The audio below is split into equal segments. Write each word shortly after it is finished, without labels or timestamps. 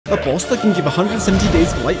A boss that can give 170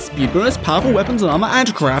 days of light speed bonus, powerful weapons and armor, and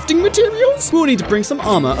crafting materials? We'll need to bring some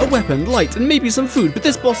armor, a weapon, light, and maybe some food, but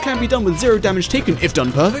this boss can be done with 0 damage taken if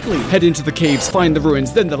done perfectly. Head into the caves, find the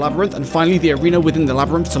ruins, then the labyrinth, and finally the arena within the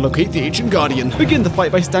labyrinth to locate the Ancient Guardian. Begin the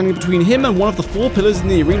fight by standing between him and one of the 4 pillars in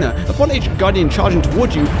the arena. Upon Ancient Guardian charging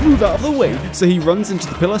towards you, move out of the way, so he runs into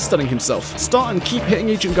the pillar, stunning himself. Start and keep hitting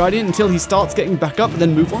Ancient Guardian until he starts getting back up,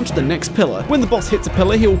 then move on to the next pillar. When the boss hits a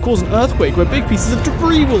pillar, he will cause an earthquake where big pieces of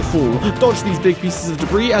debris will fall. Dodge these big pieces of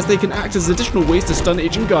debris as they can act as additional ways to stun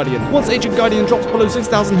Ancient Guardian. Once Ancient Guardian drops below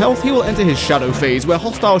 6,000 health, he will enter his shadow phase, where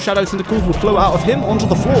hostile shadow tentacles will flow out of him onto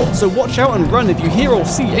the floor. So watch out and run if you hear or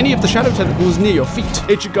see any of the shadow tentacles near your feet.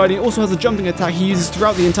 Ancient Guardian also has a jumping attack he uses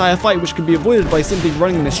throughout the entire fight, which can be avoided by simply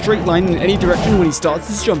running in a straight line in any direction when he starts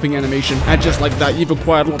his jumping animation. And just like that, you've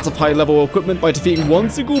acquired lots of high level equipment by defeating one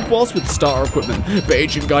single boss with starter equipment. But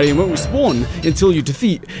Ancient Guardian won't respawn until you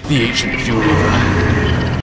defeat the Ancient Fury Reaver.